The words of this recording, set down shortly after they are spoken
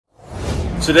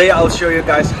Today I'll show you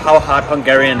guys how hard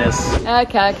Hungarian is. El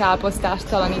kell káposztás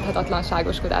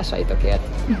talaníthatatlanságoskodásaitokért.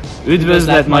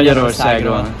 Üdvözlet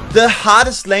Magyarországról! The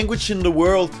hardest language in the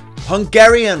world,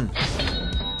 Hungarian.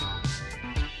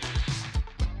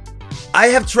 I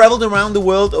have traveled around the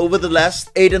world over the last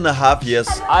 8.5 years.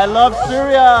 I love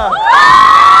Syria!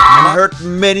 And heard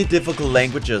many difficult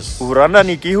languages.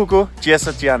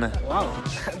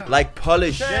 Like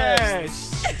Polish. Yes.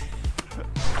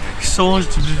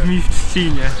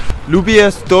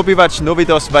 Lubię zdobywać nowe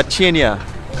doświadczenia.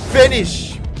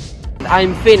 Finnish.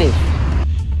 I'm Finnish.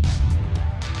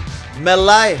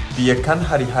 Malay. Wir kan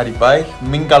hari bay,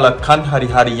 mingala kan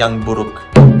hari yang buruk.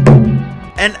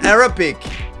 And Arabic.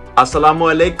 Assalamu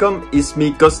alaikum,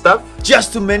 ismi Gustav.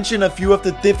 Just to mention a few of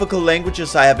the difficult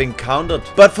languages I have encountered.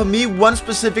 But for me, one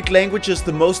specific language is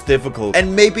the most difficult,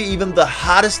 and maybe even the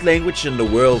hardest language in the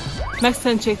world.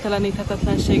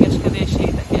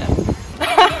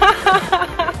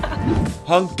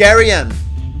 Hungarian.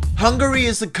 Hungary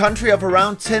is a country of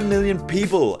around 10 million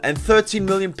people, and 13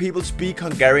 million people speak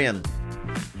Hungarian.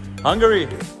 Hungary.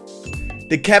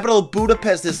 The capital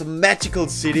Budapest is a magical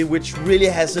city which really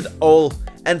has it all.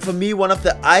 And for me, one of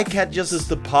the eye-catchers is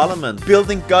the parliament. Built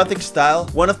in Gothic style,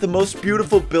 one of the most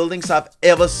beautiful buildings I've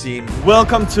ever seen.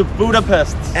 Welcome to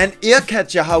Budapest. An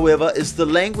ear-catcher, however, is the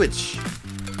language.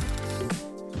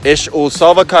 És ó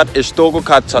szavakat és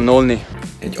dolgokat tanulni.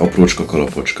 Egy aprócska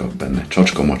kalapocska benne,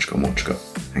 csacska, macska, mocska.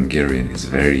 Hungarian is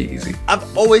very easy. I've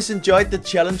always enjoyed the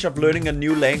challenge of learning a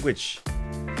new language.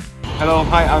 Hello,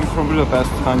 hi, I'm from Budapest,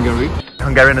 Hungary.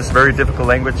 Hungarian is a very difficult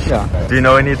language. Yeah. Do you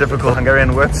know any difficult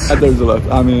Hungarian words? There's a lot.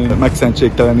 I mean,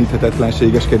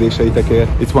 megszentségteleníthatatlanségeskedéseitokért.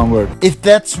 It's one word. If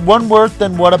that's one word,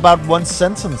 then what about one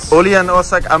sentence? Olyan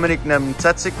ország, aminek nem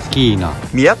tetszik. Kína.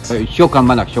 Miért? Sokan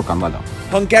vannak.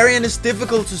 Hungarian is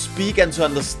difficult to speak and to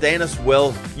understand as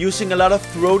well, using a lot of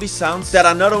throaty sounds that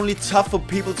are not only tough for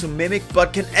people to mimic,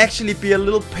 but can actually be a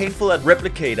little painful at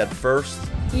replicate at first.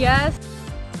 Yes.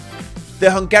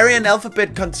 The Hungarian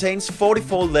alphabet contains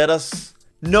 44 letters.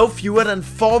 No fewer than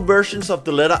 4 versions of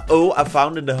the letter O are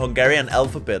found in the Hungarian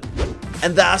alphabet.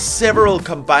 And there are several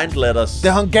combined letters.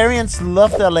 The Hungarians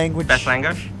love their language. Best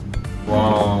language?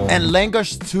 Wow. And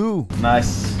language too.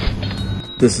 Nice.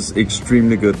 This is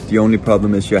extremely good. The only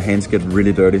problem is your hands get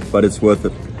really dirty, but it's worth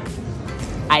it.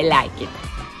 I like it.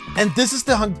 And this is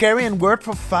the Hungarian word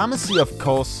for pharmacy, of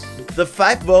course. The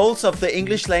 5 vowels of the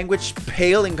English language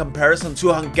pale in comparison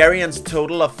to Hungarian's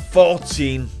total of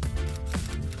 14.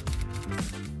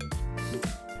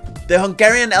 The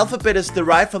Hungarian alphabet is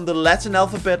derived from the Latin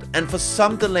alphabet, and for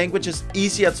some the language is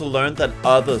easier to learn than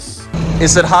others.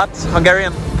 Is it hard,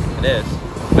 Hungarian? It is.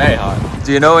 Very hard.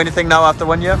 Do you know anything now after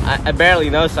 1 year? I barely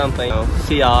know something.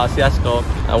 CR, CSGO.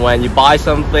 And when you buy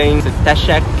something, it's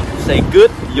tesek, say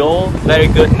good, yo, very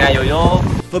good, now yo.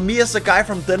 For me as a guy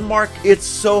from Denmark, it's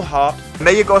so hard.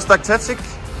 Melyik ország tetszik?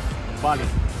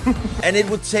 And it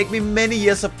would take me many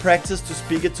years of practice to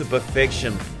speak it to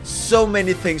perfection. So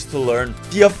many things to learn.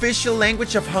 The official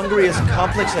language of Hungary is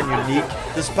complex and unique.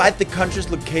 Despite the country's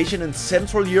location in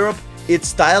Central Europe,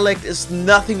 its dialect is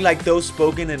nothing like those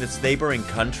spoken in its neighboring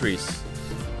countries.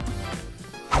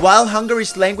 While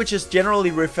Hungary's language is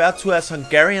generally referred to as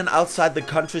Hungarian outside the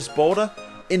country's border,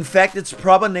 in fact its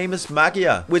proper name is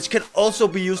Magyar, which can also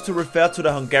be used to refer to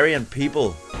the Hungarian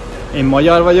people. Én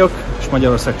magyar vagyok, és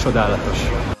Magyarország csodálatos.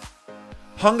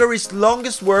 Hungary's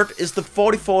longest word is the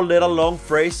 44-letter long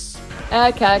phrase.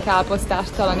 El kell káposztás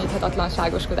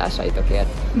talaníthatatlanságoskodásaitokért.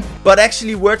 But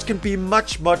actually words can be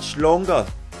much longer.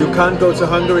 You can't go to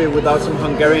Hungary without some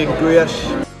Hungarian guyash.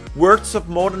 Words of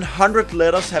more than 100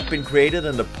 letters have been created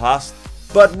in the past,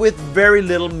 but with very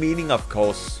little meaning, of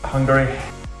course. Hungary.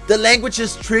 The language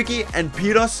is tricky, and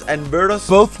piros and verdos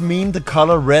both mean the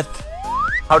color red.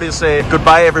 How do you say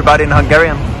goodbye everybody in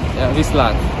Hungarian?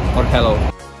 Viszlát, or hello.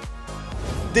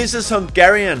 This is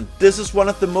Hungarian. This is one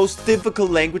of the most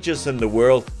difficult languages in the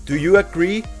world. Do you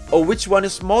agree? Or which one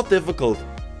is more difficult?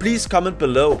 Please comment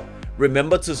below.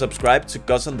 Remember to subscribe to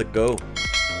Gus on the Go.